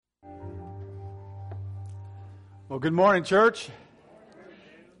Well, good morning, church.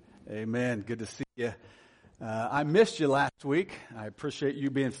 Amen. Good to see you. I missed you last week. I appreciate you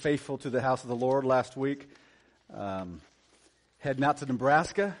being faithful to the house of the Lord last week. Heading out to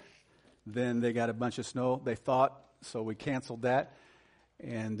Nebraska. Then they got a bunch of snow, they thought, so we canceled that.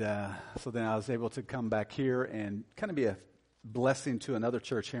 And so then I was able to come back here and kind of be a blessing to another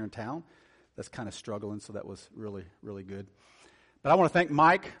church here in town that's kind of struggling, so that was really, really good. But I want to thank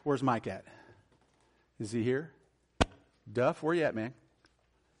Mike. Where's Mike at? Is he here? Duff, where you at, man?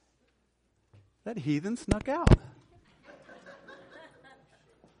 That heathen snuck out.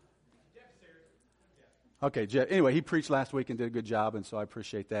 Okay, Jeff. Anyway, he preached last week and did a good job, and so I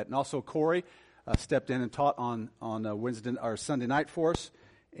appreciate that. And also Corey stepped in and taught on Wednesday or Sunday night for us,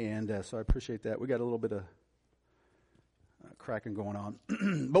 and so I appreciate that. We got a little bit of cracking going on,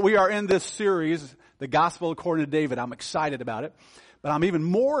 but we are in this series, the Gospel According to David. I'm excited about it, but I'm even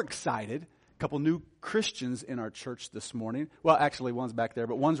more excited. Couple new Christians in our church this morning. Well, actually, one's back there,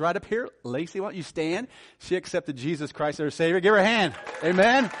 but one's right up here. Lacey, why don't you stand? She accepted Jesus Christ as her Savior. Give her a hand.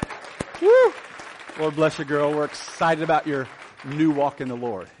 Amen. Woo! Lord bless you, girl. We're excited about your new walk in the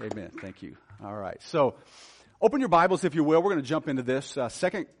Lord. Amen. Thank you. All right. So, open your Bibles, if you will. We're going to jump into this.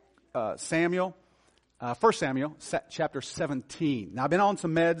 1 Samuel, chapter 17. Now, I've been on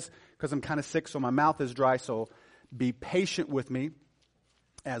some meds because I'm kind of sick, so my mouth is dry, so be patient with me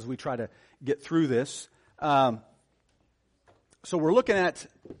as we try to get through this. So we're looking at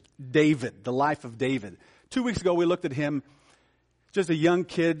David, the life of David. 2 weeks ago we looked at him, just a young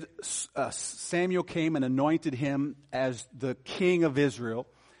kid. Samuel came and anointed him as the king of Israel.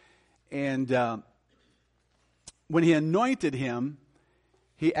 And when he anointed him,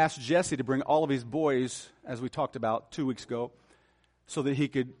 he asked Jesse to bring all of his boys, as we talked about 2 weeks ago, so that he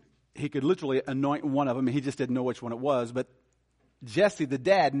could literally anoint one of them. And he just didn't know which one it was, but Jesse, the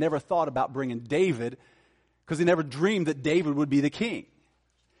dad, never thought about bringing David because he never dreamed that David would be the king.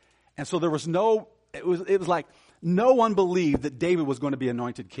 And so there was it was like no one believed that David was going to be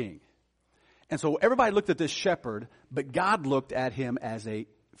anointed king. And so everybody looked at this shepherd, but God looked at him as a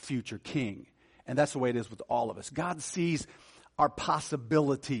future king. And that's the way it is with all of us. God sees our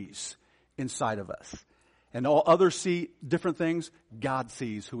possibilities inside of us. And all others see different things. God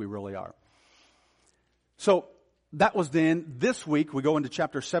sees who we really are. So that was then. This week, we go into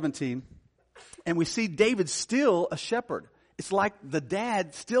chapter 17, and we see David still a shepherd. It's like the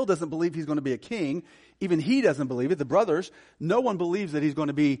dad still doesn't believe he's going to be a king. Even he doesn't believe it. The brothers, no one believes that he's going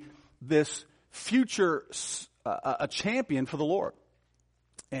to be this future a champion for the Lord.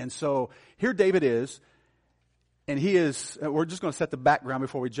 And so here David is, and he is, we're just going to set the background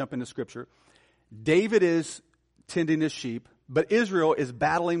before we jump into Scripture. David is tending his sheep, but Israel is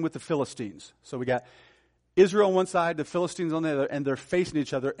battling with the Philistines. So we got Israel on one side, the Philistines on the other, and they're facing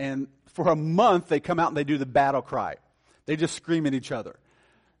each other. And for a month, they come out and they do the battle cry. They just scream at each other.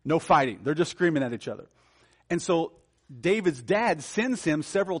 No fighting. They're just screaming at each other. And so David's dad sends him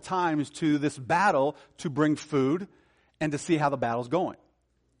several times to this battle to bring food and to see how the battle's going.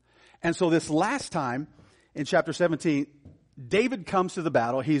 And so this last time, in chapter 17, David comes to the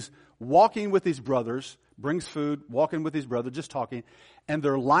battle. He's walking with his brothers, brings food, walking with his brother, just talking, and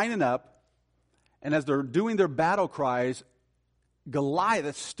they're lining up. And as they're doing their battle cries,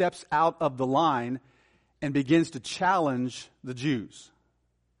 Goliath steps out of the line and begins to challenge the Jews,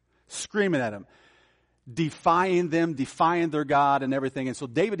 screaming at them, defying them, defying their God and everything. And so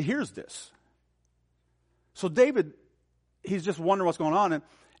David hears this. So David, he's just wondering what's going on.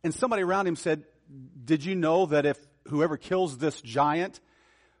 And somebody around him said, did you know that if whoever kills this giant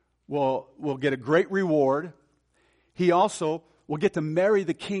will get a great reward? He also will get to marry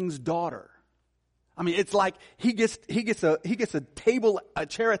the king's daughter. I mean, it's like he gets a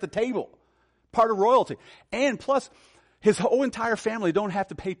chair at the table, part of royalty. And plus, his whole entire family don't have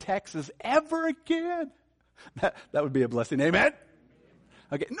to pay taxes ever again. That would be a blessing. Amen?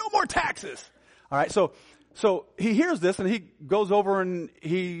 Okay, no more taxes. All right, so he hears this and he goes over and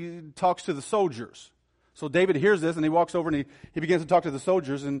he talks to the soldiers. So David hears this and he walks over and he begins to talk to the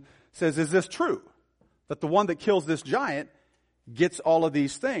soldiers and says, is this true? That the one that kills this giant gets all of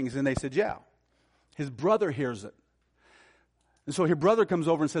these things? And they said, yeah. His brother hears it. And so his brother comes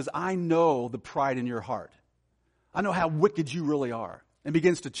over and says, I know the pride in your heart. I know how wicked you really are. And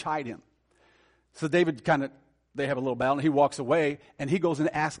begins to chide him. So David they have a little battle and he walks away and he goes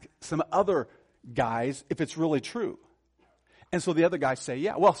and asks some other guys if it's really true. And so the other guys say,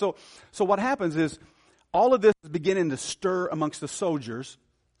 yeah. Well, so what happens is all of this is beginning to stir amongst the soldiers.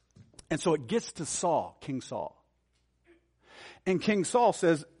 And so it gets to Saul, King Saul. And King Saul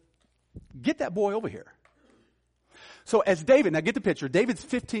says, get that boy over here. So as David, now get the picture, David's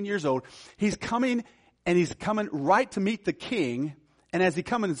 15 years old. He's coming and he's coming right to meet the king. And as he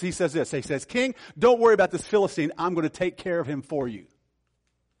comes, he says this. He says, King, don't worry about this Philistine. I'm going to take care of him for you.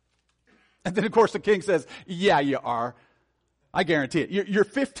 And then, of course, the king says, yeah, you are. I guarantee it. You're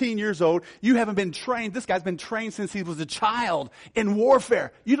 15 years old. You haven't been trained. This guy's been trained since he was a child in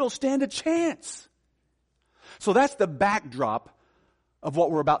warfare. You don't stand a chance. So that's the backdrop of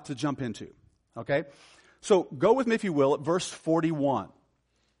what we're about to jump into. Okay? So go with me, if you will, at verse 41.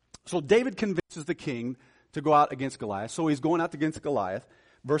 So David convinces the king to go out against Goliath. So he's going out against Goliath.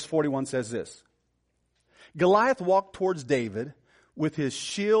 Verse 41 says this. Goliath walked towards David with his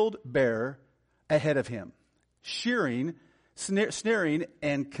shield bearer ahead of him, sneering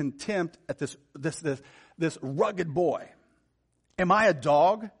and contempt at this rugged boy. Am I a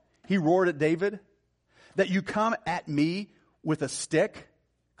dog? He roared at David. That you come at me with a stick?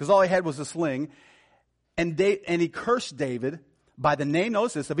 Because all he had was a sling. And he cursed David by the name,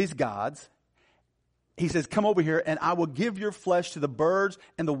 notice this, of his gods. He says, come over here and I will give your flesh to the birds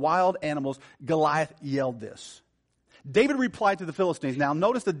and the wild animals. Goliath yelled this. David replied to the Philistines, now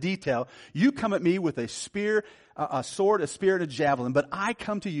notice the detail. You come at me with a spear, a sword, a spear, and a javelin, but I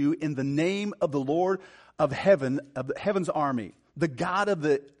come to you in the name of the Lord of heaven, of heaven's army, the God of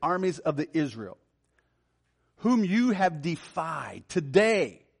the armies of the Israel, whom you have defied.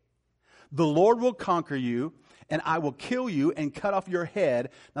 Today, the Lord will conquer you, and I will kill you and cut off your head.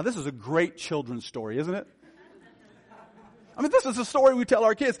 Now, this is a great children's story, isn't it? I mean, this is a story we tell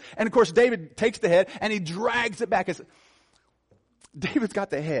our kids. And, of course, David takes the head, and he drags it back. David's got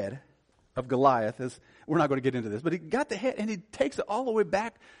the head of Goliath. We're not going to get into this, but he got the head, and he takes it all the way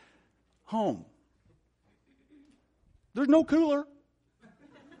back home. There's no cooler.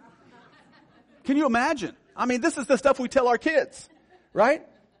 Can you imagine? I mean, this is the stuff we tell our kids, right?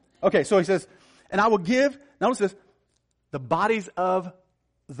 Okay, so he says, and I will give, notice this, the bodies of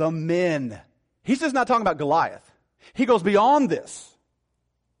the men. He's just not talking about Goliath. He goes beyond this.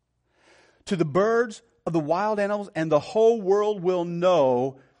 To the birds of the wild animals, and the whole world will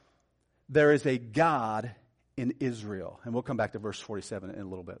know there is a God in Israel. And we'll come back to verse 47 in a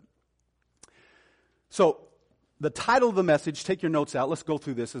little bit. So, the title of the message, take your notes out, let's go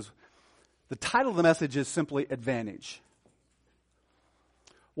through this. The title of the message is simply Advantage.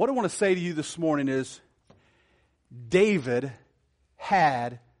 What I want to say to you this morning is, David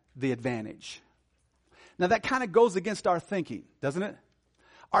had the advantage. Now that kind of goes against our thinking, doesn't it?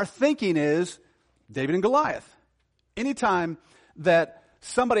 Our thinking is David and Goliath. Anytime that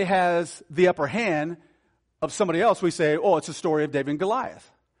somebody has the upper hand of somebody else, we say, oh, it's a story of David and Goliath.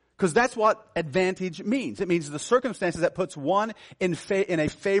 Because that's what advantage means. It means the circumstances that puts one in a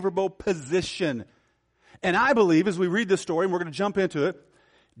favorable position. And I believe as we read this story, and we're going to jump into it,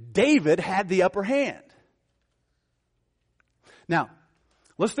 David had the upper hand. Now,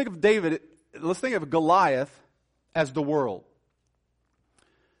 let's think of Goliath as the world.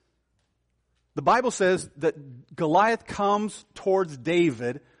 The Bible says that Goliath comes towards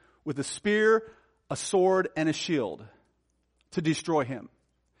David with a spear, a sword, and a shield to destroy him.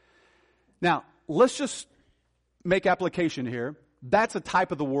 Now, let's just make application here. That's a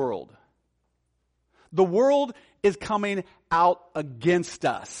type of the world. The world is coming out against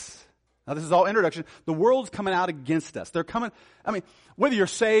us. Now, this is all introduction. The world's coming out against us. They're coming, whether you're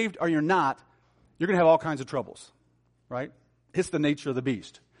saved or you're not, you're going to have all kinds of troubles, right? It's the nature of the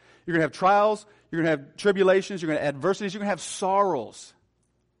beast. You're going to have trials, you're going to have tribulations, you're going to have adversities, you're going to have sorrows.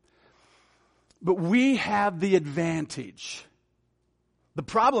 But we have the advantage. The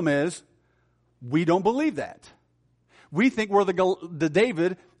problem is, we don't believe that. We think we're the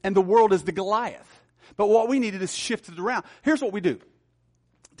David and the world is the Goliath. But what we needed is shift it around. Here's what we do.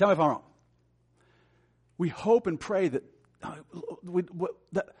 Tell me if I'm wrong. We hope and pray that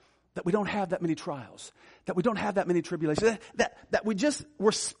we don't have that many trials, that we don't have that many tribulations, that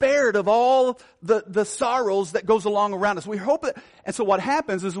we're spared of all the sorrows that goes along around us. We hope that, and so what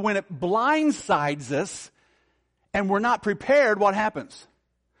happens is when it blindsides us and we're not prepared, what happens?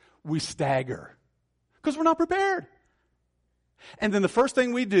 We stagger because we're not prepared. And then the first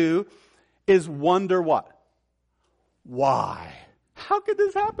thing we do is wonder what? Why? How could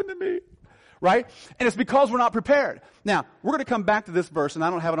this happen to me? Right? And it's because we're not prepared. Now, we're going to come back to this verse, and I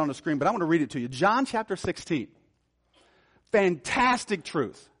don't have it on the screen, but I'm going to read it to you. John chapter 16. Fantastic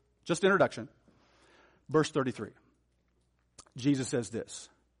truth. Just introduction. Verse 33. Jesus says this.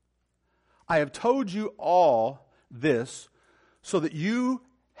 I have told you all this so that you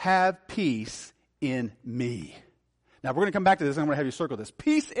have peace in me. Now, we're going to come back to this, and I'm going to have you circle this.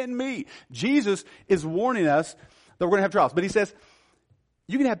 Peace in me. Jesus is warning us that we're going to have trials. But he says,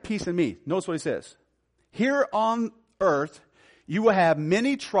 you can have peace in me. Notice what he says. Here on earth, you will have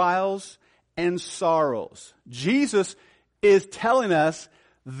many trials and sorrows. Jesus is telling us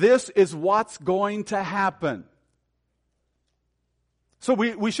this is what's going to happen. So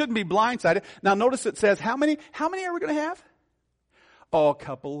we shouldn't be blindsided. Now notice it says, how many are we going to have? Oh, a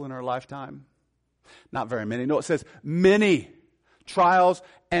couple in our lifetime. Not very many. No, it says many trials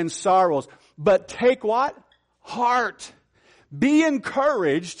and sorrows. But take what? Heart. Be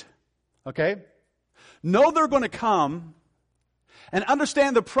encouraged. Okay? Know they're going to come. And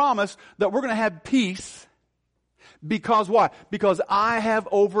understand the promise that we're going to have peace. Because what? Because I have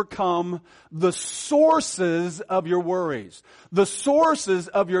overcome the sources of your worries, the sources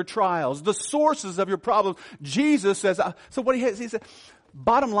of your trials, the sources of your problems. Jesus says, so what he said,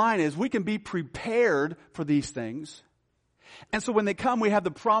 bottom line is we can be prepared for these things. And so when they come, we have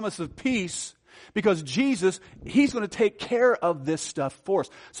the promise of peace because Jesus, He's going to take care of this stuff for us.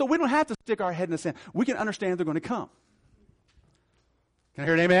 So we don't have to stick our head in the sand. We can understand they're going to come. Can I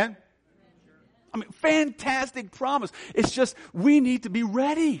hear an amen? I mean, fantastic promise. It's just we need to be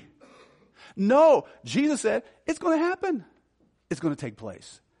ready. No, Jesus said it's going to happen. It's going to take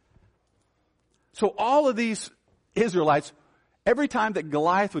place. So all of these Israelites, every time that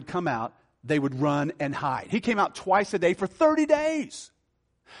Goliath would come out, they would run and hide. He came out twice a day for 30 days.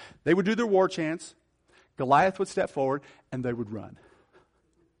 They would do their war chants. Goliath would step forward and they would run.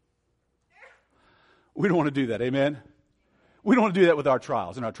 We don't want to do that, amen? We don't want to do that with our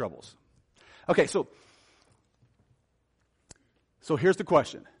trials and our troubles. Okay, so here's the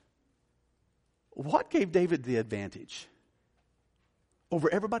question. What gave David the advantage over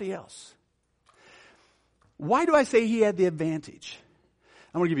everybody else? Why do I say he had the advantage?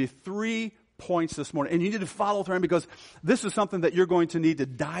 I'm going to give you 3 points this morning, and you need to follow through because this is something that you're going to need to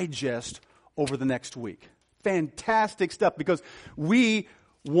digest over the next week. Fantastic stuff because we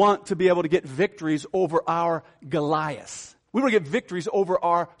want to be able to get victories over our Goliaths. We want to get victories over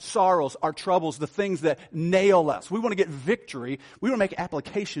our sorrows, our troubles, the things that nail us. We want to get victory. We want to make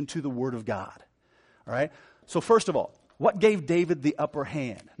application to the Word of God. All right? So first of all, what gave David the upper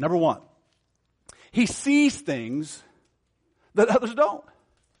hand? Number 1, he sees things that others don't.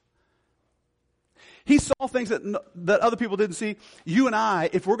 He saw things that other people didn't see. You and I,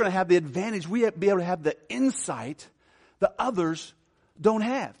 if we're going to have the advantage, we have to be able to have the insight that others don't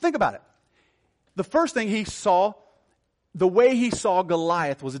have. Think about it. The first thing he saw, the way he saw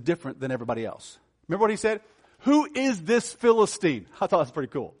Goliath was different than everybody else. Remember what he said? Who is this Philistine? I thought that was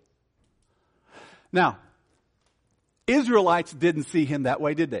pretty cool. Now, Israelites didn't see him that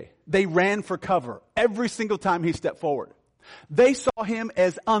way, did they? They ran for cover every single time he stepped forward. They saw him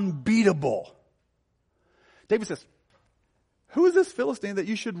as unbeatable. David says, who is this Philistine that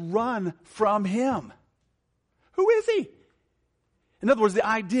you should run from him? Who is he? In other words, the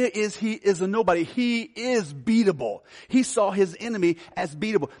idea is he is a nobody. He is beatable. He saw his enemy as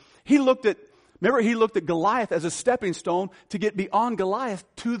beatable. He looked at Goliath as a stepping stone to get beyond Goliath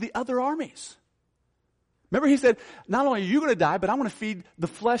to the other armies. Remember he said, not only are you going to die, but I'm going to feed the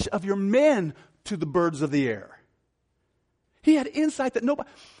flesh of your men to the birds of the air. He had insight that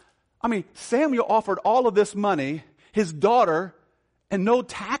Samuel offered all of this money, his daughter, and no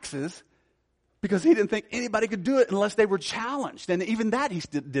taxes, because he didn't think anybody could do it unless they were challenged. And even that he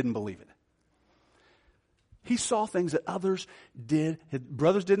didn't believe it. He saw things that others did. His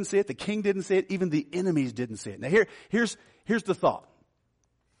brothers didn't see it. The king didn't see it. Even the enemies didn't see it. Now here's the thought.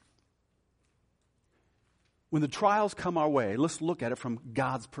 When the trials come our way, let's look at it from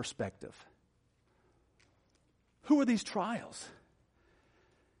God's perspective. Who are these trials?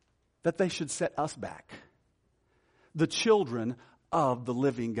 That they should set us back. The children of the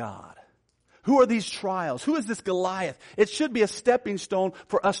living God. Who are these trials? Who is this Goliath? It should be a stepping stone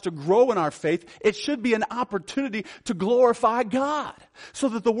for us to grow in our faith. It should be an opportunity to glorify God. So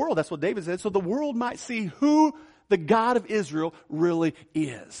that the world, that's what David said, so the world might see who the God of Israel really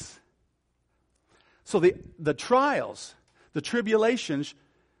is. So the trials, the tribulations,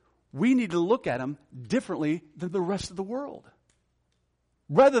 we need to look at them differently than the rest of the world.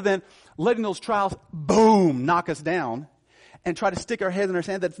 Rather than letting those trials, boom, knock us down and try to stick our head in our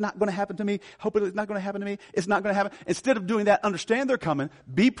sand that it's not going to happen to me. Hopefully it's not going to happen to me. It's not going to happen. Instead of doing that, understand they're coming,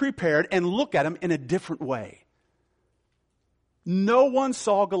 be prepared, and look at them in a different way. No one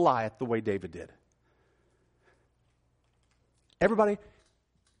saw Goliath the way David did. Everybody,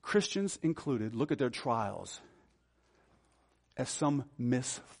 Christians included, look at their trials as some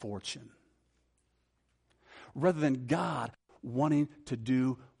misfortune. Rather than God wanting to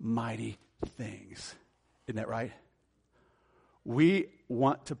do mighty things. Isn't that right? We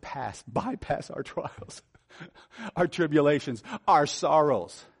want to bypass our trials, our tribulations, our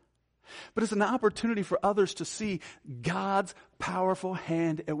sorrows. But it's an opportunity for others to see God's powerful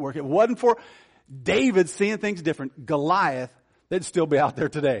hand at work. If it wasn't for David seeing things different, Goliath, they'd still be out there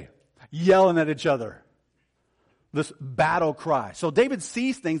today, yelling at each other. This battle cry. So David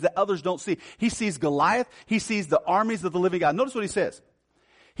sees things that others don't see. He sees Goliath. He sees the armies of the living God. Notice what he says.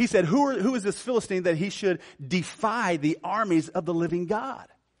 He said, who is this Philistine that he should defy the armies of the living God?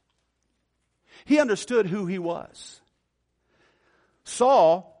 He understood who he was.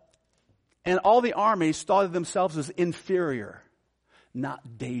 Saul and all the armies thought of themselves as inferior,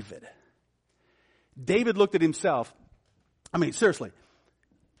 not David. David looked at himself. I mean, seriously.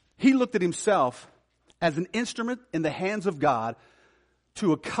 He looked at himself as an instrument in the hands of God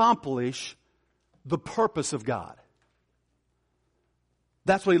to accomplish the purpose of God.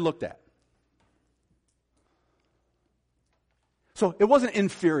 That's what he looked at. So it wasn't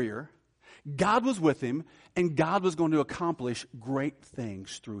inferior. God was with him, and God was going to accomplish great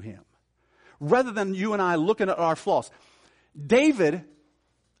things through him. Rather than you and I looking at our flaws. David,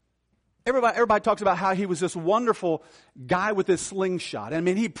 everybody talks about how he was this wonderful guy with this slingshot. I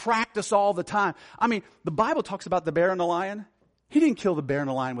mean, he practiced all the time. I mean, the Bible talks about the bear and the lion. He didn't kill the bear and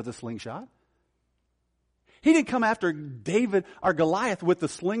the lion with a slingshot. He didn't come after David or Goliath with the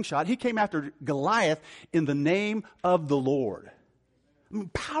slingshot. He came after Goliath in the name of the Lord. I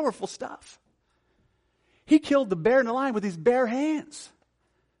mean, powerful stuff. He killed the bear and the lion with his bare hands.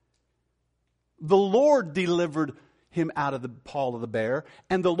 The Lord delivered him out of the paw of the bear,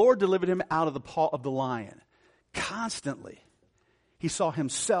 and the Lord delivered him out of the paw of the lion. Constantly, he saw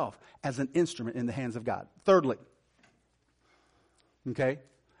himself as an instrument in the hands of God. Thirdly, okay,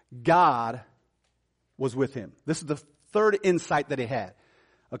 God was with him. This is the third insight that he had.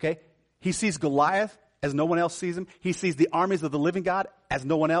 Okay, he sees Goliath as no one else sees him. He sees the armies of the living God as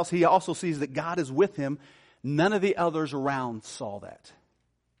no one else. He also sees that God is with him. None of the others around saw that.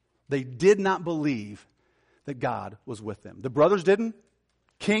 They did not believe that God was with them. The brothers didn't.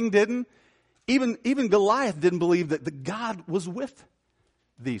 King didn't. Even Goliath didn't believe that God was with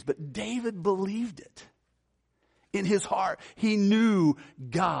these. But David believed it. In his heart, he knew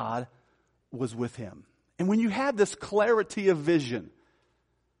God was with him. And when you have this clarity of vision,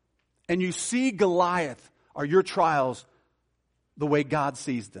 and you see Goliath or your trials the way God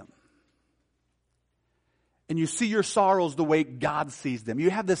sees them, and you see your sorrows the way God sees them, you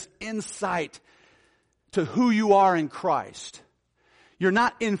have this insight to who you are in Christ. You're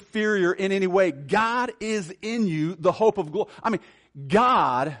not inferior in any way. God is in you, the hope of glory. I mean,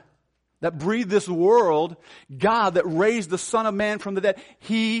 God that breathed this world, God that raised the Son of Man from the dead,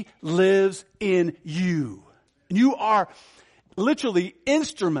 He lives in you. And you are literally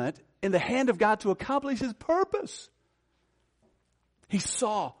instrument in the hand of God to accomplish His purpose. He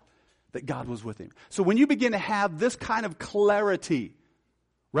saw that God was with him. So when you begin to have this kind of clarity,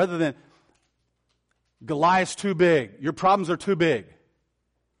 rather than Goliath's too big, your problems are too big.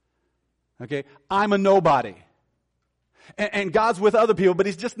 Okay, I'm a nobody. And God's with other people, but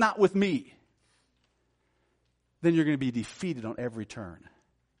He's just not with me. Then you're going to be defeated on every turn.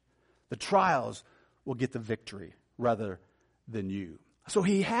 The trials will get the victory rather than you. So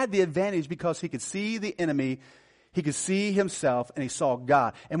he had the advantage because he could see the enemy, he could see himself, and he saw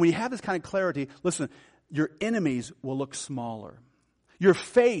God. And when you have this kind of clarity, listen, your enemies will look smaller. Your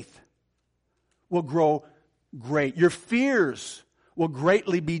faith will grow great. Your fears will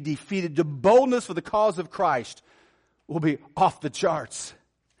greatly be defeated. The boldness for the cause of Christ will be off the charts.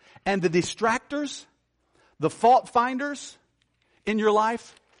 And the distractors, the fault finders in your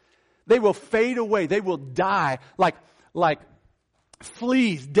life, they will fade away. They will die like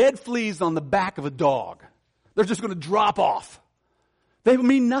fleas, dead fleas on the back of a dog. They're just going to drop off. They will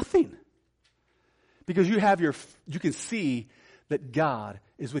mean nothing. Because you can see that God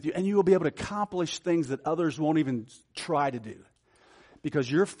is with you. And you will be able to accomplish things that others won't even try to do.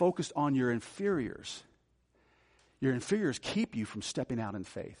 Because you're focused on your inferiors. Your inferiors keep you from stepping out in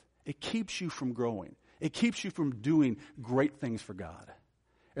faith. It keeps you from growing. It keeps you from doing great things for God.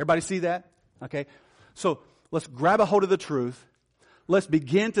 Everybody see that? Okay. So let's grab a hold of the truth. Let's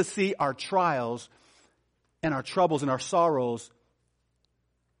begin to see our trials and our troubles and our sorrows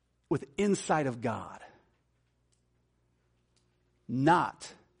with insight of God.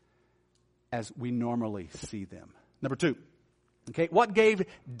 Not as we normally see them. Number 2. Okay, what gave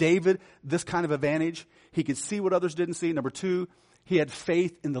David this kind of advantage? He could see what others didn't see. Number 2, he had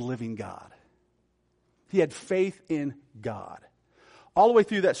faith in the living God. He had faith in God. All the way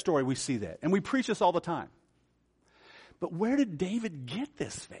through that story, we see that. And we preach this all the time. But where did David get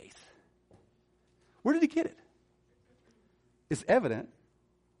this faith? Where did he get it? It's evident.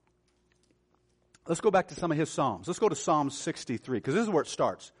 Let's go back to some of his Psalms. Let's go to Psalm 63, because this is where it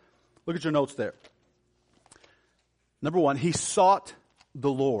starts. Look at your notes there. Number one, he sought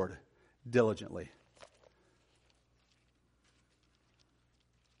the Lord diligently.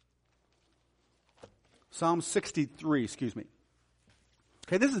 Psalm 63, excuse me.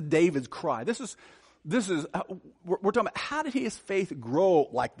 Okay, this is David's cry. This is we're talking about how did his faith grow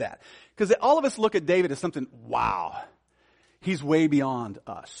like that? Because all of us look at David as something, wow, he's way beyond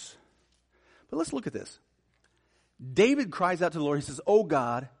us. But let's look at this. David cries out to the Lord. He says, "Oh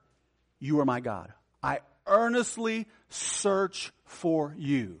God, you are my God. I earnestly search for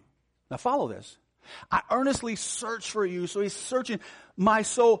you." Now follow this. I earnestly search for you. So he's searching. My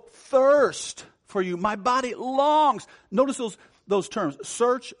soul thirsts for you. My body longs. Notice those terms.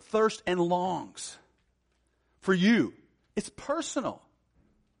 Search, thirst, and longs for you. It's personal.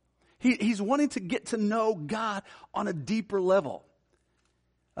 He's wanting to get to know God on a deeper level.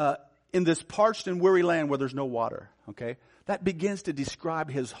 In this parched and weary land where there's no water, okay? That begins to describe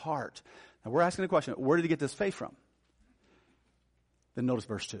his heart. Now we're asking the question, where did he get this faith from? Then notice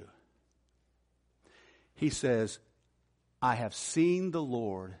verse 2. He says, I have seen the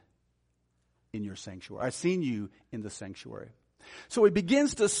Lord in your sanctuary. I've seen you in the sanctuary. So he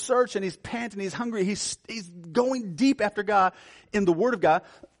begins to search and he's panting, he's hungry, he's going deep after God in the Word of God.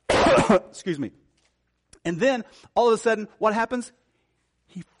 Excuse me. And then all of a sudden, what happens?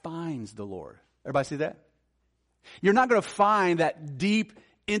 He finds the Lord. Everybody see that? You're not going to find that deep,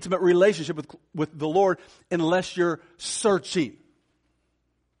 intimate relationship with the Lord unless you're searching.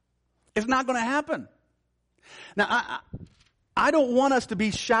 It's not going to happen. Now, I don't want us to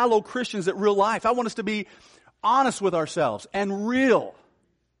be shallow Christians at real life. I want us to be honest with ourselves and real.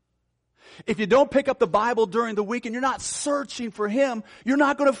 If you don't pick up the Bible during the week and you're not searching for Him, you're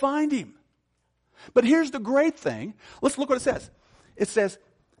not going to find Him. But here's the great thing. Let's look what it says. It says,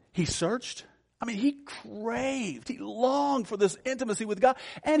 he searched. I mean, he craved. He longed for this intimacy with God.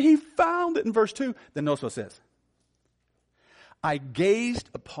 And he found it in verse 2. Then notice what it says. I gazed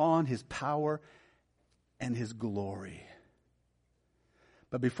upon His power and His glory.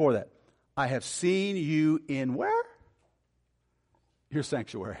 But before that, I have seen you in where? Your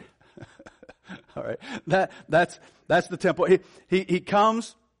sanctuary. All right. That's the temple. He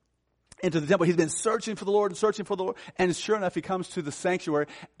comes into the temple. He's been searching for the Lord and searching for the Lord. And sure enough, he comes to the sanctuary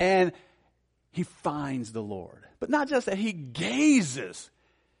and he finds the Lord. But not just that, he gazes.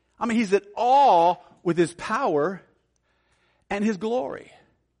 I mean, he's at awe with His power and His glory.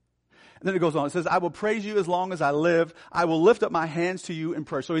 And then it goes on. It says, I will praise you as long as I live. I will lift up my hands to you in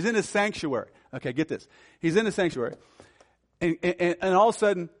prayer. So he's in His sanctuary. Okay, get this. He's in His sanctuary. And all of a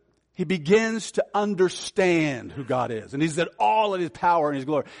sudden, he begins to understand who God is. And he's at all of His power and His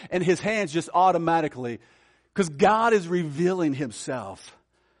glory. And his hands just automatically, because God is revealing Himself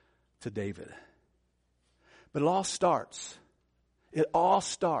to David. But it all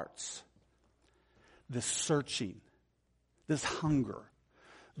starts this searching, this hunger,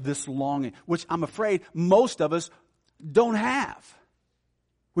 this longing, which I'm afraid most of us don't have.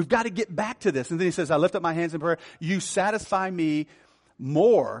 We've got to get back to this. And then he says, I lift up my hands in prayer. You satisfy me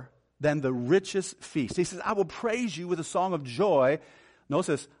more than the richest feast. He says, I will praise you with a song of joy. Notice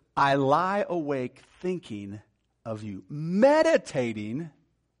this. I lie awake thinking of you, meditating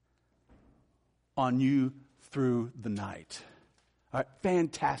on you through the night. All right,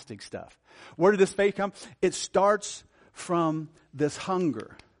 fantastic stuff. Where did this faith come? It starts from this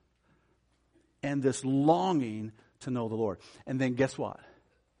hunger and this longing to know the Lord. And then guess what?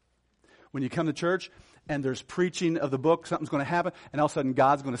 When you come to church and there's preaching of the book, something's going to happen, and all of a sudden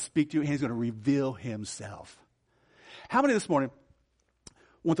God's going to speak to you and He's going to reveal Himself. How many this morning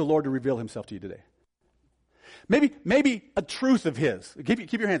want the Lord to reveal Himself to you today? Maybe a truth of His.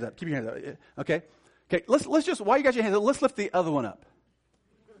 Keep your hands up. Keep your hands up. Okay? Okay, let's just, while you got your hands up, let's lift the other one up.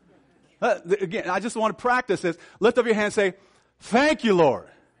 Again, I just want to practice this. Lift up your hand and say, thank you, Lord.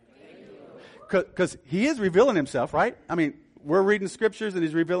 Because He is revealing Himself, right? I mean, we're reading scriptures and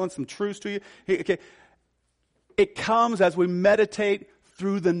He's revealing some truths to you. Okay. It comes as we meditate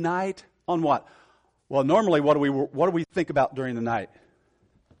through the night on what? Well, normally, what do we think about during the night?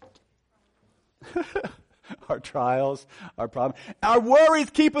 Our trials, our problems. Our worries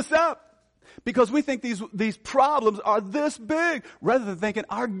keep us up because we think these problems are this big rather than thinking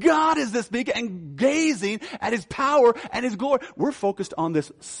our God is this big and gazing at His power and His glory. We're focused on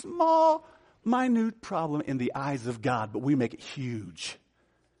this small, minute problem in the eyes of God, but we make it huge.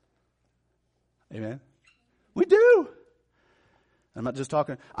 Amen? We do. I'm not just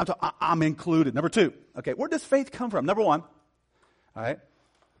talking, I'm included. Number 2. Okay, where does faith come from? Number 1, all right,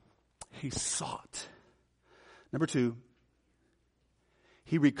 he sought. Number 2,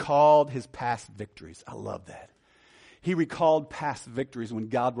 he recalled his past victories. I love that. He recalled past victories when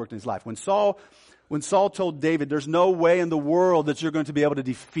God worked in his life. When Saul told David, there's no way in the world that you're going to be able to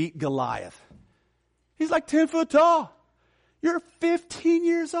defeat Goliath. He's like 10 foot tall. You're 15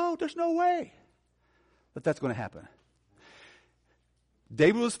 years old. There's no way that that's going to happen.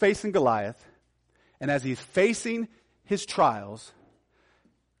 David was facing Goliath, and as he's facing his trials,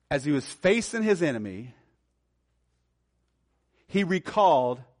 as he was facing his enemy, he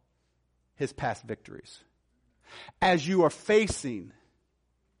recalled his past victories. As you are facing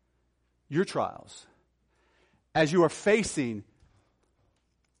your trials, as you are facing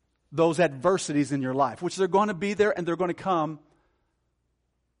those adversities in your life, which they're going to be there and they're going to come,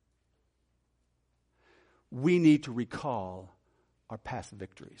 we need to recall our past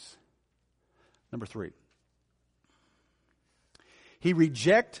victories. Number 3. He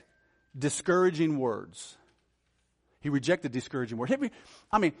rejected discouraging words. He rejected discouraging words.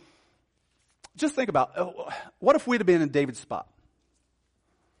 Just think about, what if we'd have been in David's spot?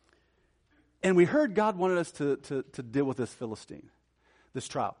 And we heard God wanted us to deal with this Philistine, this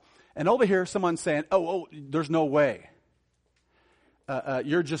trial. And over here, someone's saying, there's no way.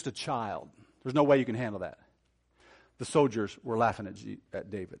 You're just a child. There's no way you can handle that. The soldiers were laughing at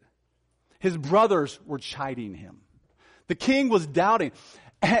David. His brothers were chiding him. The king was doubting.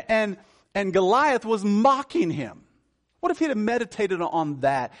 And Goliath was mocking him. What if he had meditated on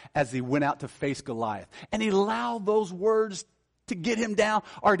that as he went out to face Goliath? And he allowed those words to get him down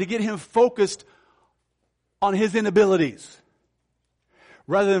or to get him focused on his inabilities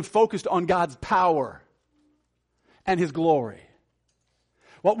rather than focused on God's power and his glory.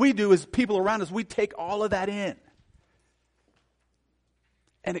 What we do is people around us, we take all of that in.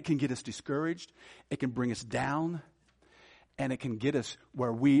 And it can get us discouraged. It can bring us down. And it can get us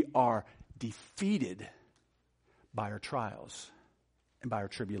where we are defeated by our trials and by our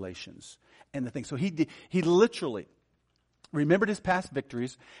tribulations and the things. So he literally remembered his past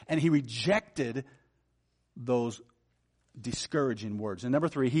victories and he rejected those discouraging words. And number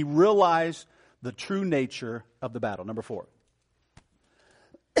 3, he realized the true nature of the battle. Number 4.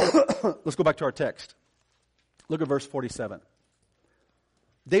 Let's go back to our text. Look at verse 47.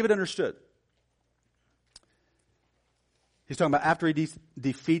 David understood. He's talking about after he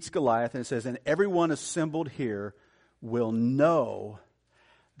defeats Goliath, and it says, and everyone assembled here will know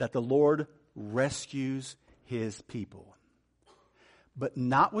that the Lord rescues his people. But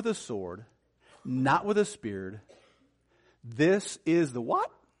not with a sword, not with a spear. This is the what?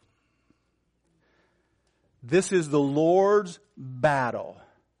 This is the Lord's battle.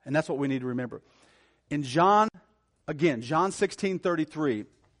 And that's what we need to remember. In John 16:33,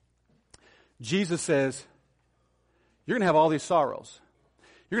 Jesus says, you're going to have all these sorrows.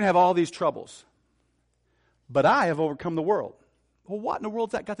 You're going to have all these troubles. But I have overcome the world. Well, what in the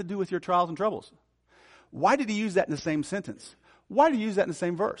world's that got to do with your trials and troubles? Why did he use that in the same sentence? Why did he use that in the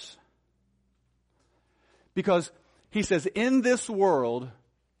same verse? Because he says, in this world,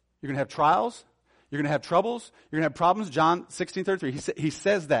 you're going to have trials, you're going to have troubles, you're going to have problems. John 16:33, he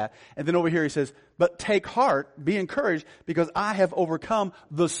says that. And then over here he says, but take heart, be encouraged, because I have overcome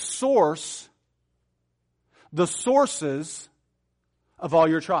the sources of all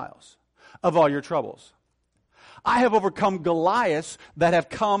your trials, of all your troubles. I have overcome Goliaths that have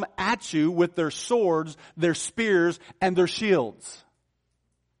come at you with their swords, their spears, and their shields.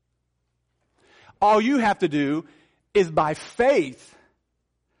 All you have to do is by faith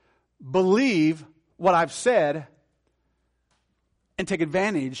believe what I've said and take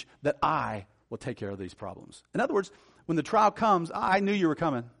advantage that I will take care of these problems. In other words, when the trial comes, I knew you were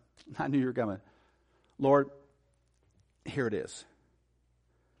coming. I knew you were coming. Lord, here it is.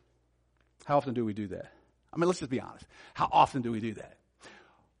 How often do we do that? I mean, let's just be honest. How often do we do that?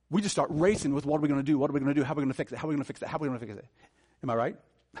 We just start racing with what are we going to do? What are we going to do? How are we going to fix it? How are we going to fix it? How are we going to fix it? Am I right?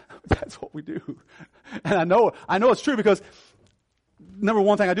 That's what we do. And I know it's true because number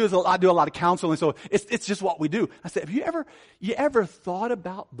one thing I do is I do a lot of counseling, so it's just what we do. I said, have you ever thought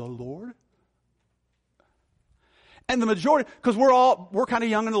about the Lord? And the majority, because we're kind of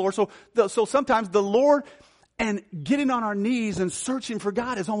young in the Lord, so sometimes the Lord and getting on our knees and searching for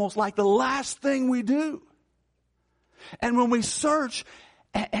God is almost like the last thing we do. And when we search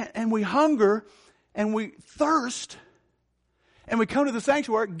and we hunger and we thirst and we come to the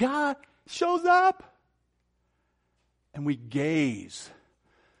sanctuary, God shows up and we gaze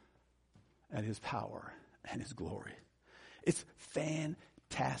at his power and his glory. It's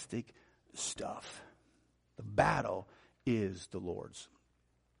fantastic stuff. The battle is the Lord's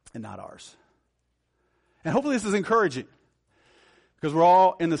and not ours. And hopefully this is encouraging because we're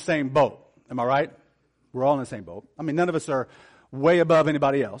all in the same boat. Am I right? We're all in the same boat. I mean, none of us are way above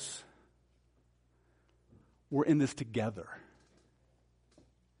anybody else. We're in this together.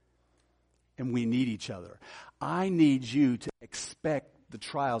 And we need each other. I need you to expect the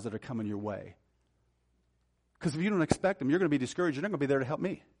trials that are coming your way. Because if you don't expect them, you're going to be discouraged. You're not going to be there to help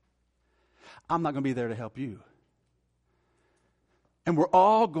me. I'm not going to be there to help you. And we're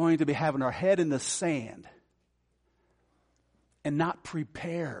all going to be having our head in the sand and not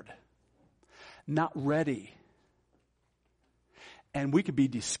prepared, not ready. And we could be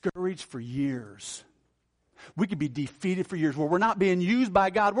discouraged for years. We could be defeated for years where we're not being used by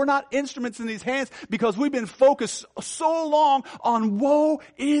God. We're not instruments in these hands because we've been focused so long on woe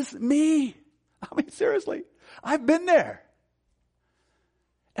is me. I mean, seriously, I've been there.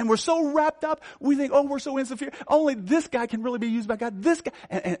 And we're so wrapped up, we think, oh, we're so insecure. Only this guy can really be used by God. This guy.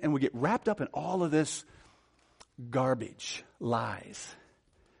 And we get wrapped up in all of this garbage, lies.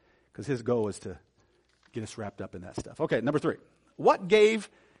 Because his goal is to get us wrapped up in that stuff. Okay, number 3. What gave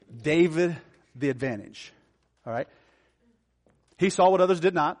David the advantage? All right. He saw what others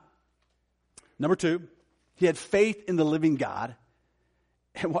did not. Number 2, he had faith in the living God.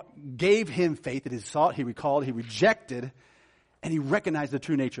 And what gave him faith that he sought, he recalled, he rejected, and he recognized the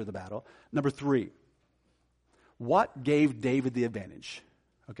true nature of the battle. Number 3, what gave David the advantage?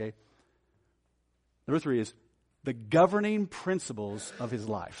 Okay. Number 3 is the governing principles of his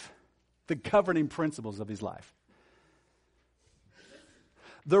life. The governing principles of his life.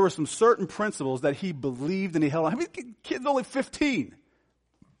 There were some certain principles that he believed and he held on. I mean, kid's only 15.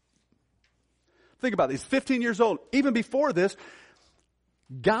 Think about this. He's 15 years old. Even before this,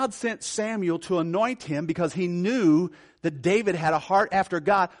 God sent Samuel to anoint him because he knew that David had a heart after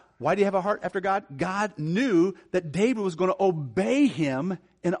God. Why do you have a heart after God? God knew that David was going to obey him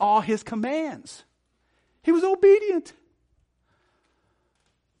in all his commands. He was obedient.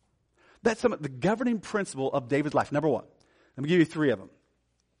 That's the governing principle of David's life. Number 1. Let me give you 3 of them.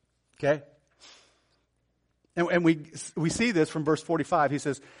 Okay? And we see this from verse 45. He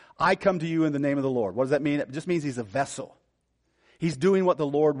says, I come to you in the name of the Lord. What does that mean? It just means he's a vessel. He's doing what the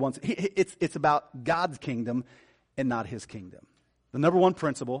Lord wants. It's about God's kingdom and not his kingdom. The number 1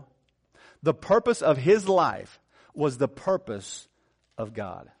 principle, the purpose of his life was the purpose of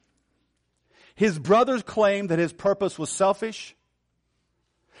God. His brothers claimed that his purpose was selfish.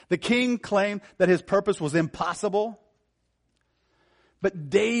 The king claimed that his purpose was impossible.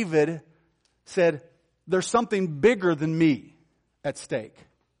 But David said, there's something bigger than me at stake.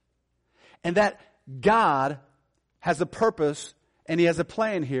 And that God has a purpose and he has a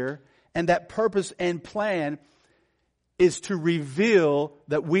plan here. And that purpose and plan is to reveal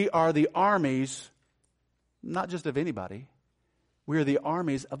that we are the armies, not just of anybody. We are the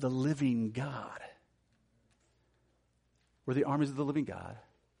armies of the living God. We're the armies of the living God.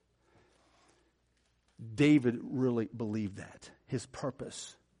 David really believed that. His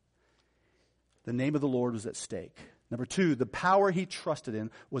purpose. The name of the Lord was at stake. Number 2, the power he trusted in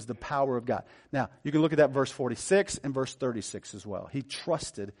was the power of God. Now, you can look at that verse 46 and verse 36 as well. He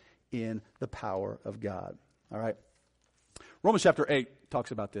trusted in the power of God. All right. Romans chapter 8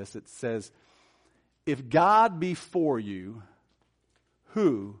 talks about this. It says, if God be for you,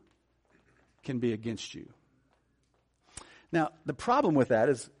 who can be against you? Now, the problem with that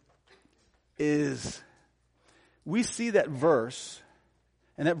is we see that verse,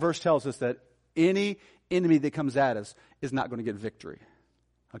 and that verse tells us that any enemy that comes at us is not going to get victory.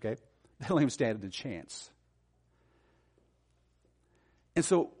 Okay? They don't even stand a chance. And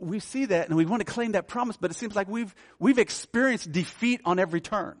so we see that and we want to claim that promise, but it seems like we've experienced defeat on every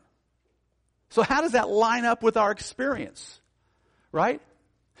turn. So how does that line up with our experience? Right?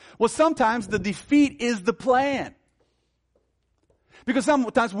 Well, sometimes the defeat is the plan. Because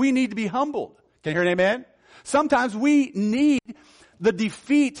sometimes we need to be humbled. Can you hear an amen? Sometimes we need the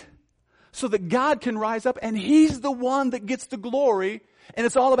defeat so that God can rise up and he's the one that gets the glory and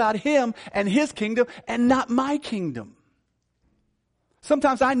it's all about him and his kingdom and not my kingdom.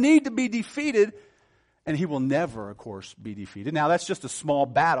 Sometimes I need to be defeated and he will never, of course, be defeated. Now that's just a small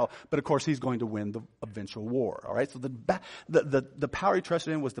battle, but of course he's going to win the eventual war. All right. So the power he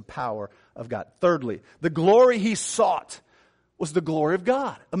trusted in was the power of God. Thirdly, the glory he sought was the glory of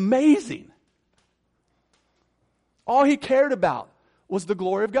God. Amazing. All he cared about was the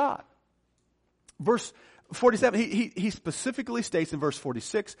glory of God. Verse 47, he specifically states in verse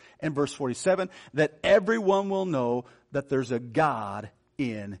 46 and verse 47 that everyone will know that there's a God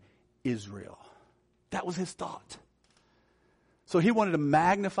in Israel. That was his thought. So he wanted to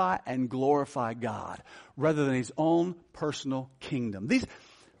magnify and glorify God rather than his own personal kingdom.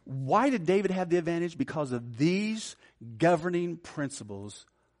 Why did David have the advantage? Because of these governing principles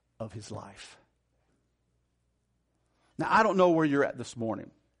of his life. Now, I don't know where you're at this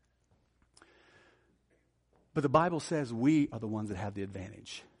morning. But the Bible says we are the ones that have the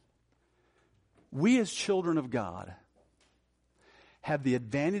advantage. We as children of God have the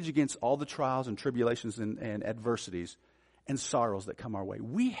advantage against all the trials and tribulations and adversities and sorrows that come our way.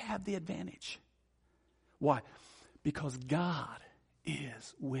 We have the advantage. Why? Because God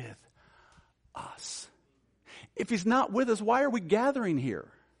is with us. If He's not with us, why are we gathering here?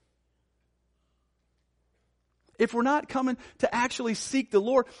 If we're not coming to actually seek the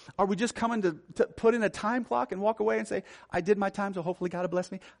Lord, are we just coming to put in a time clock and walk away and say, I did my time, so hopefully God will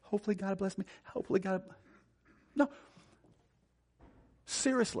bless me. Hopefully God will bless me. Hopefully God will... No.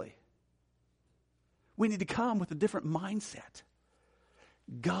 Seriously. We need to come with a different mindset.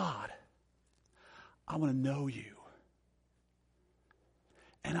 God, I want to know you.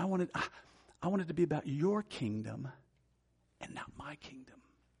 And I want it to be about your kingdom and not my kingdom.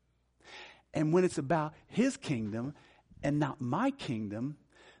 And when it's about His kingdom and not my kingdom,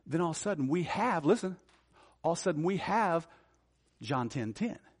 then all of a sudden we have, listen, all of a sudden we have John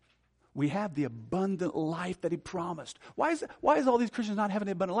 10:10. We have the abundant life that He promised. Why is all these Christians not having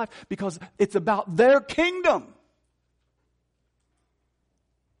the abundant life? Because it's about their kingdom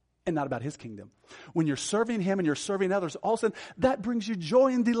and not about His kingdom. When you're serving Him and you're serving others, all of a sudden that brings you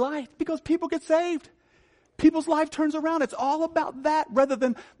joy and delight because people get saved. People's life turns around. It's all about that rather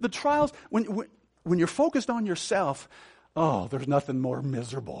than the trials. When you're focused on yourself, oh, there's nothing more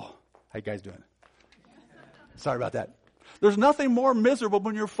miserable. How you guys doing? Sorry about that. There's nothing more miserable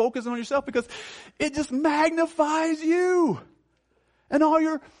when you're focused on yourself because it just magnifies you and all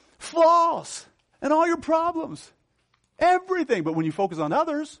your flaws and all your problems, everything. But when you focus on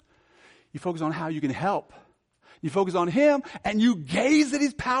others, you focus on how you can help. You focus on Him and you gaze at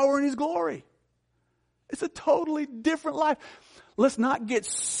His power and His glory. It's a totally different life. Let's not get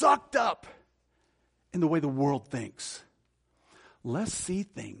sucked up in the way the world thinks. Let's see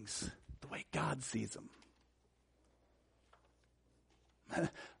things the way God sees them.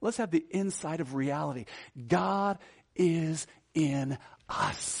 Let's have the insight of reality. God is in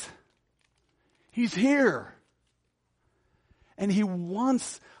us. He's here. And He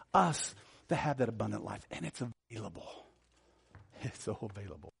wants us to have that abundant life. And it's available. It's so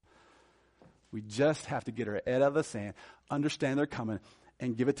available. We just have to get our head out of the sand, understand they're coming,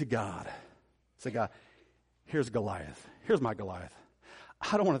 and give it to God. Say, God, here's Goliath. Here's my Goliath.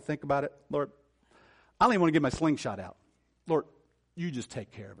 I don't want to think about it. Lord, I don't even want to get my slingshot out. Lord, you just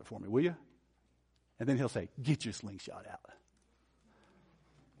take care of it for me, will you? And then He'll say, get your slingshot out.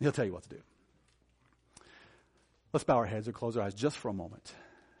 He'll tell you what to do. Let's bow our heads or close our eyes just for a moment.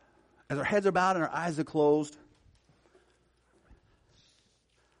 As our heads are bowed and our eyes are closed,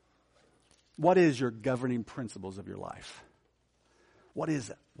 what is your governing principles of your life? What is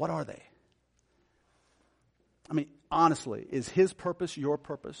it? What are they? I mean, honestly, is His purpose your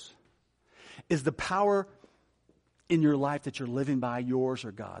purpose? Is the power in your life that you're living by yours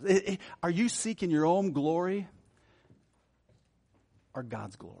or God's? Are you seeking your own glory or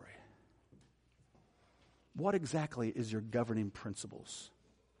God's glory? What exactly is your governing principles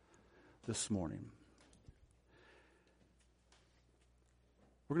this morning?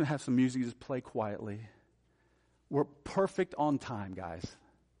 We're going to have some music just play quietly. We're perfect on time, guys.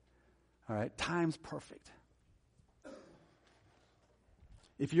 All right? Time's perfect.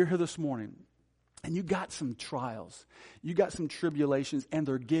 If you're here this morning and you got some trials, you got some tribulations, and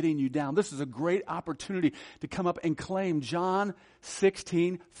they're getting you down, this is a great opportunity to come up and claim John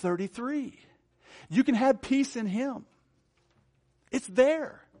 16:33. You can have peace in Him. It's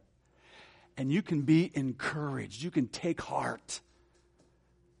there. And you can be encouraged. You can take heart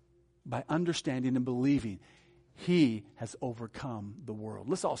by understanding and believing He has overcome the world.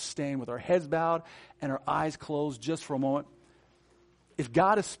 Let's all stand with our heads bowed and our eyes closed just for a moment. If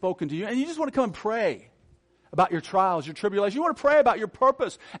God has spoken to you and you just want to come and pray about your trials, your tribulations, you want to pray about your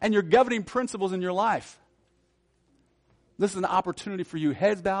purpose and your governing principles in your life, this is an opportunity for you.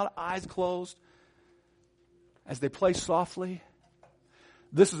 Heads bowed, eyes closed. As they play softly,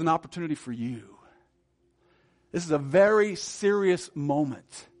 this is an opportunity for you. This is a very serious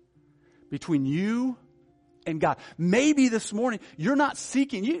moment between you and God. Maybe this morning you're not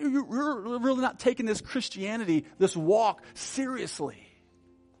seeking, you're really not taking this Christianity, this walk seriously.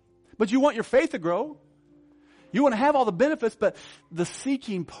 But you want your faith to grow. You want to have all the benefits, but the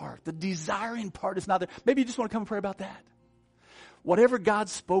seeking part, the desiring part is not there. Maybe you just want to come and pray about that. Whatever God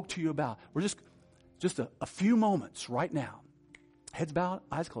spoke to you about, we're just a few moments right now. Heads bowed,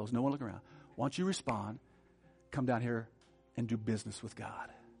 eyes closed, no one looking around. Once you respond, come down here and do business with God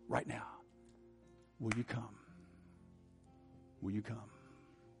right now. Will you come? Will you come?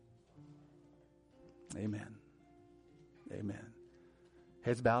 Amen. Amen.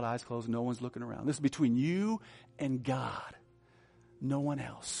 Heads bowed, eyes closed, no one's looking around. This is between you and God. No one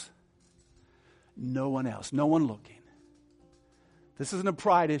else. No one else. No one looking. This isn't a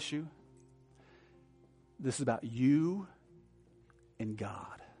pride issue. This is about you and God.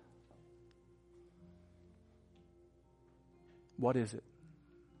 What is it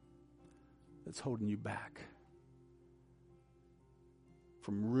that's holding you back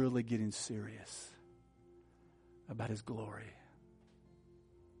from really getting serious about His glory?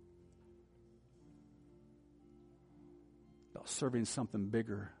 About serving something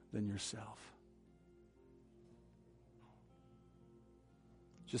bigger than yourself?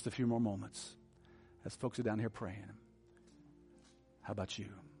 Just a few more moments as folks are down here praying. How about you?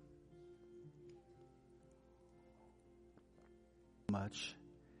 Much.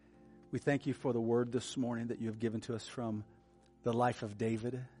 We thank you for the word this morning that you have given to us from the life of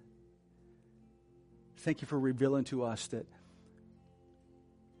David. Thank you for revealing to us that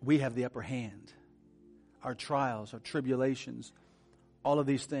we have the upper hand. Our trials, our tribulations, all of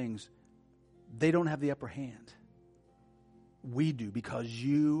these things, they don't have the upper hand. We do, because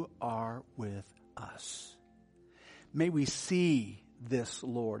you are with us. May we see this,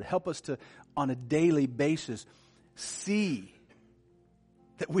 Lord. Help us to, on a daily basis, see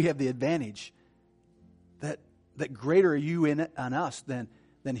that we have the advantage, that greater are you in us than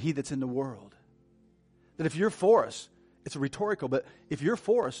he that's in the world. That if you're for us, it's rhetorical, but if you're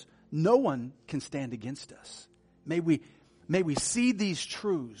for us, no one can stand against us. May we see these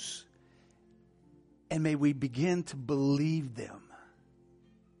truths, and may we begin to believe them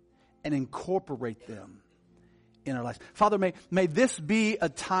and incorporate them in our lives. Father, may this be a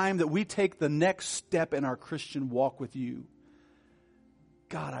time that we take the next step in our Christian walk with you.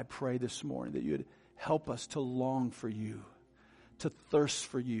 God, I pray this morning that you would help us to long for you, to thirst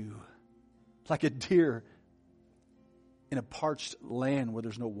for you, like a deer in a parched land where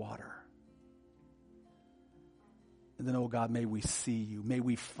there's no water. And then, oh God, may we see you. May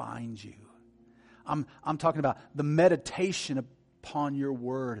we find you. I'm talking about the meditation upon your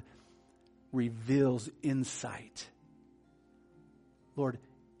word reveals insight. Lord,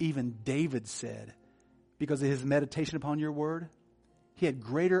 even David said, because of his meditation upon your word, he had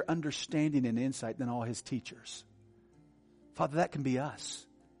greater understanding and insight than all his teachers. Father, that can be us.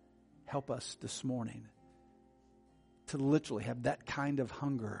 Help us this morning to literally have that kind of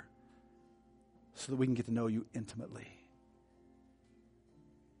hunger so that we can get to know you intimately.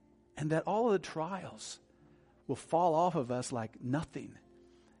 And that all of the trials will fall off of us like nothing,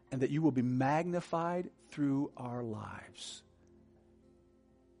 and that you will be magnified through our lives.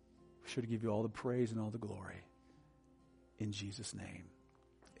 We're sure to give you all the praise and all the glory. In Jesus' name,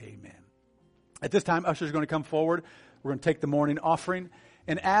 amen. At this time, ushers are going to come forward. We're going to take the morning offering.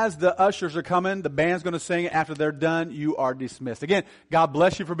 And as the ushers are coming, the band's going to sing. After they're done, you are dismissed. Again, God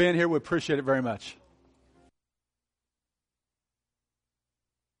bless you for being here. We appreciate it very much.